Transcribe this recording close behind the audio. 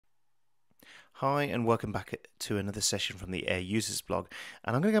Hi and welcome back to another session from the Air Users blog,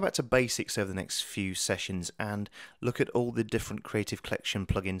 and I'm going to go back to basics over the next few sessions and look at all the different Creative Collection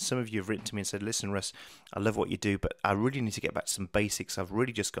plugins. Some of you have written to me and said, listen Russ, I love what you do, but I really need to get back to some basics. I've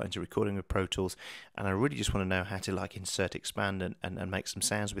really just got into recording with Pro Tools and I really just want to know how to insert Xpand and make some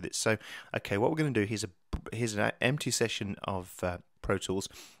sounds with it. So okay, what we're going to do, here's an empty session of Pro Tools.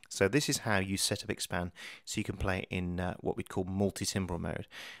 So this is how you set up Xpand so you can play in what we'd call multi-timbral mode.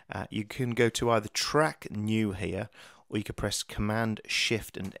 You can go to either track new here, or you can press Command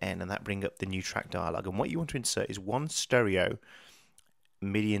Shift and N, and that bring up the new track dialog. And what you want to insert is one stereo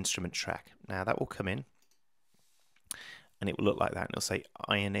MIDI instrument track. Now that will come in and it will look like that, and it'll say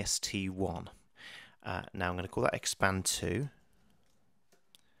INST1. Now I'm going to call that Xpand2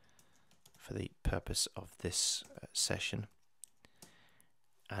 for the purpose of this session.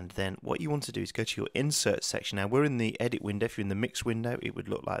 And then what you want to do is go to your insert section. Now we're in the edit window. If you're in the mix window, it would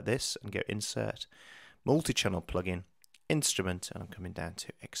look like this, and go insert, multi-channel plugin, instrument, and I'm coming down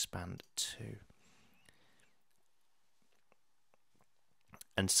to Xpand2.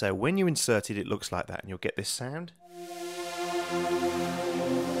 And so when you insert it, it looks like that, and you'll get this sound.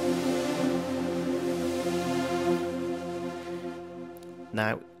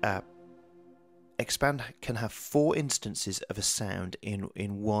 Now, Xpand can have 4 instances of a sound in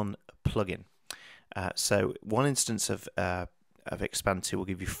one plugin. So one instance of Xpand2 will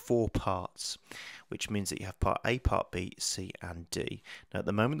give you 4 parts, which means that you have part A, part B, C, and D. Now at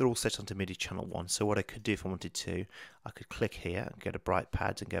the moment they're all set onto MIDI channel 1. So what I could do if I wanted to, I could click here and go to bright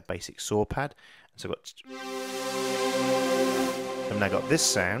pads and go basic saw pad. And so I've now got this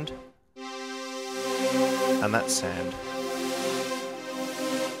sound and that sound.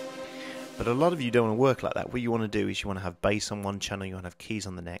 But a lot of you don't want to work like that. What you want to do is you want to have bass on one channel, you want to have keys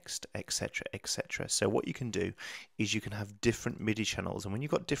on the next, etc, etc. So what you can do is you can have different MIDI channels, and when you've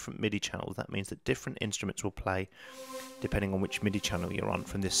got different MIDI channels, that means that different instruments will play depending on which MIDI channel you're on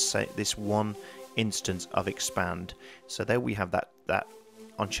from this one instance of Xpand. So there we have that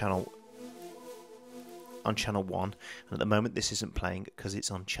on channel 1, and at the moment this isn't playing because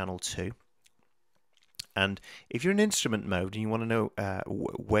it's on channel 2. And if you're in instrument mode and you want to know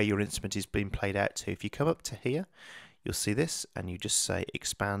where your instrument is being played out to, if you come up to here, you'll see this, and you just say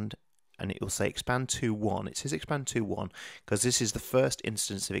Xpand, and it will say Xpand2.1. It says Xpand2.1 because this is the first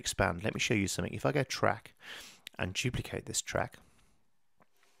instance of Xpand. Let me show you something. If I go track and duplicate this track,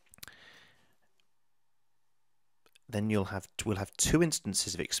 then we'll have 2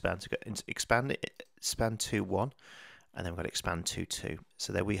 instances of Xpand. So we've got Xpand2.1. And then we've got Xpand2.2.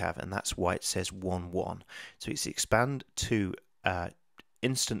 So there we have, and that's why it says 1.1. So it's Xpand2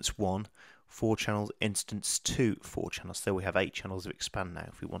 instance 1, 4 channels, instance 2, 4 channels. So we have 8 channels of Xpand now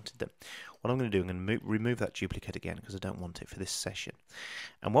if we wanted them. What I'm going to do, I'm going to remove that duplicate again because I don't want it for this session.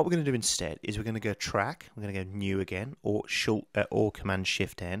 And what we're going to do instead is we're going to go track, we're going to go new again, or Command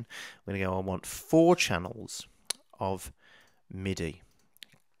Shift N. We're going to go, I want 4 channels of MIDI.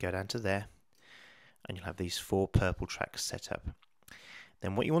 Go down to there, and you'll have these 4 purple tracks set up.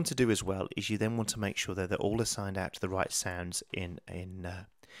 Then what you want to do as well is you then want to make sure that they're all assigned out to the right sounds in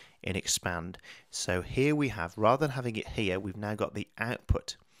Xpand. So here we have, rather than having it here, we've now got the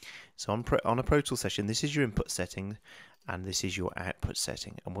output. So on a Pro Tools session, this is your input setting and this is your output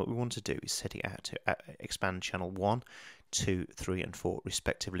setting. And what we want to do is set it out to Xpand channel 1, 2, 3, and 4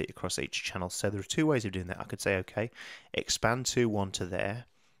 respectively across each channel. So there are 2 ways of doing that. I could say, okay, Xpand2.1 to there,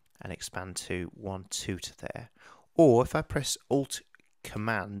 and Xpand2.1, 2 to there. Or if I press Alt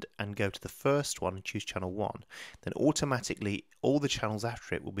Command and go to the first one and choose channel 1, then automatically all the channels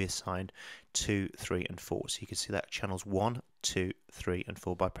after it will be assigned 2, 3, and 4. So you can see that channels 1, 2, 3, and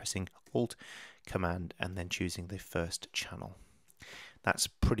 4 by pressing Alt Command and then choosing the first channel. That's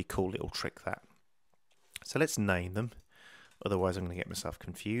a pretty cool little trick, that. So let's name them. Otherwise I'm going to get myself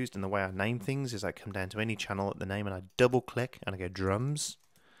confused. And the way I name things is I come down to any channel at the name and I double click and I go drums.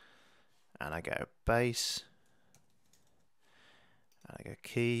 And I go bass, and I go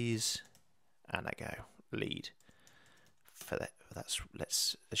keys, and I go lead.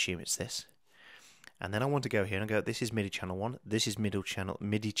 Let's assume it's this. And then I want to go here and I go, this is MIDI channel 1, this is MIDI channel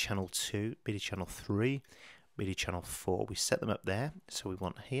 2, MIDI channel 3, MIDI channel 4. We set them up there. So we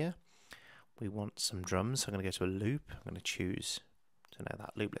want here, we want some drums. So I'm going to go to a loop. I'm going to choose, I don't know,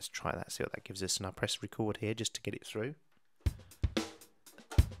 that loop. Let's try that, see what that gives us. And I press record here just to get it through.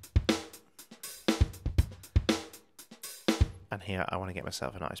 And here I want to get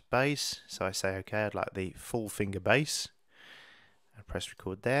myself a nice bass, so I say okay, I'd like the full finger bass. I press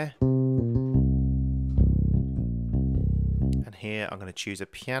record there. And here I'm going to choose a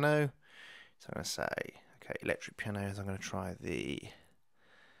piano. So I'm going to say, okay, electric pianos. I'm going to try the, I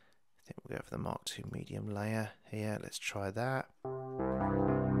think go for the Mark II medium layer here. Let's try that.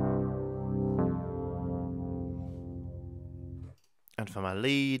 And for my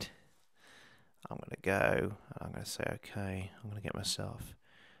lead, I'm going to go, I'm going to say, okay, I'm going to get myself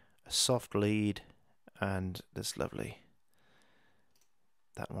a soft lead, and this lovely,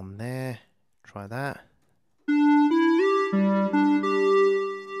 that one there, try that.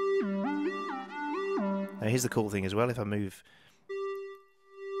 Now here's the cool thing as well, if I move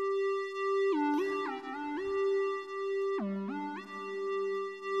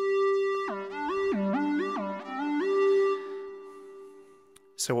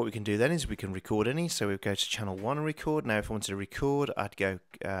so what we can do then is we can record any. So we go to channel 1 and record. Now if I wanted to record, I'd go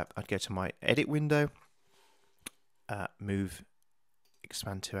to my edit window, move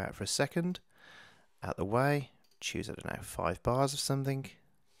Xpand2 out for a second, out the way, choose, I don't know, 5 bars of something,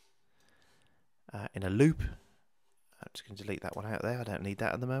 in a loop. I'm just going to delete that one out there, I don't need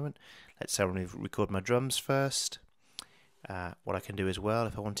that at the moment. Let's say I want to record my drums first. What I can do as well,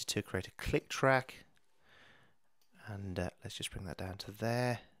 if I wanted to create a click track, and let's just bring that down to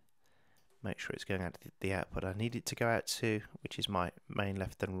there, make sure it's going out to the output I need it to go out to, which is my main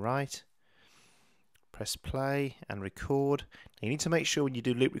left and right. Press play and record. Now you need to make sure when you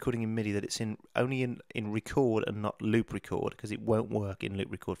do loop recording in MIDI that it's only in record and not loop record, because it won't work in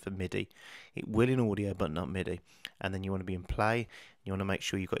loop record for MIDI. It will in audio but not MIDI. And then you want to be in play. You want to make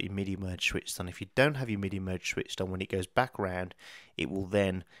sure you've got your MIDI merge switched on. If you don't have your MIDI merge switched on, when it goes back round, it will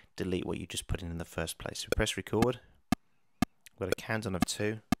then delete what you just put in the first place. So press record. I've got a countdown of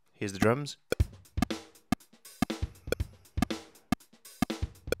 2. Here's the drums.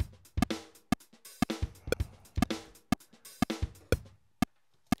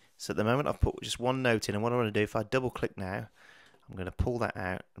 So at the moment I've put just one note in, and what I want to do, if I double click now, I'm going to pull that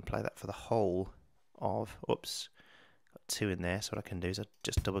out and play that for the whole of, oops, got 2 in there, so what I can do is I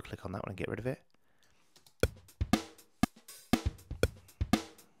just double click on that one and get rid of it.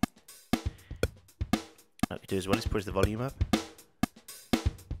 What I can do as well is push the volume up.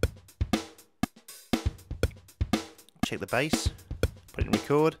 Check the bass, put it in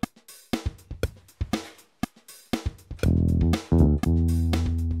record.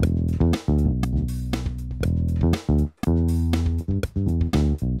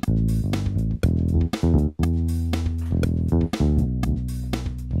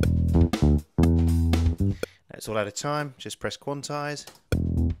 It's all out of time, just press quantize.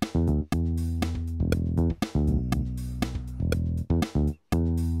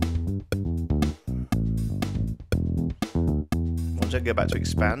 Once I go back to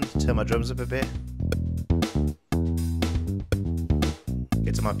expand, turn my drums up a bit.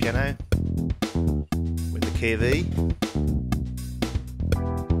 Get to my piano with the key of E.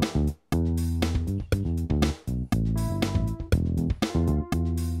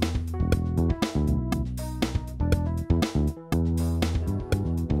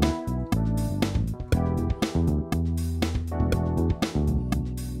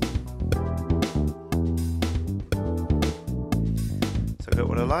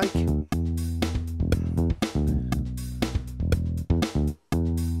 What I like.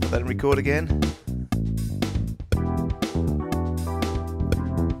 Let him record again.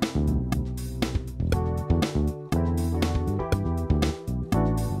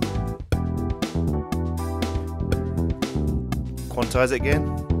 Quantize it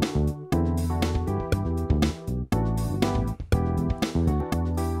again.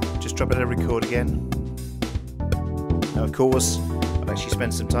 Just drop it and record again. Now of course, I've actually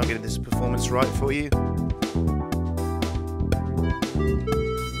spent some time getting this performance right for you.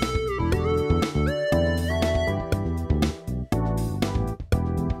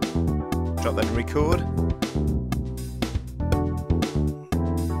 Drop that and record.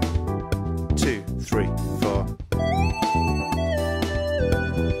 2, 3, 4.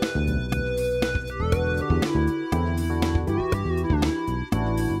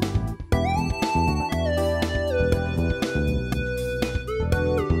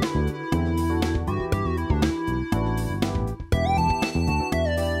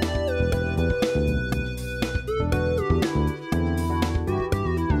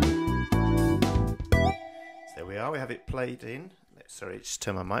 We have it played in. Sorry, just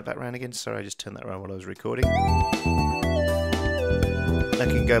turn my mic back around again. Sorry, I just turned that around while I was recording. I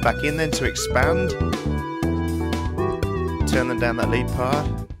can go back in then to expand. Turn them down that lead part.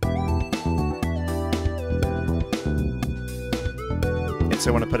 And so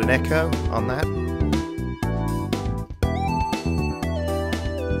I want to put an echo on that.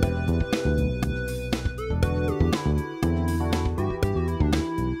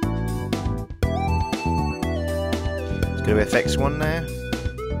 Go to FX1 now.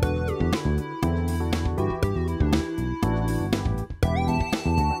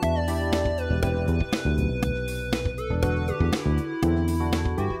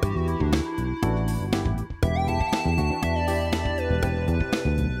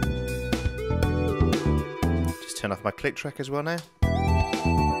 turn off my click track as well now.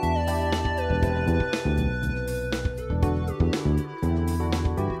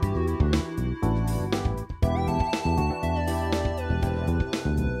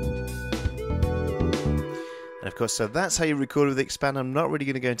 And of course, so that's how you record with Xpand. I'm not really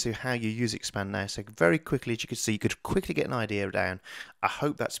going to go into how you use Xpand now. So very quickly, as you can see, you could quickly get an idea down. I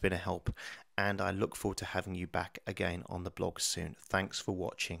hope that's been a help, and I look forward to having you back again on the blog soon. Thanks for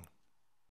watching.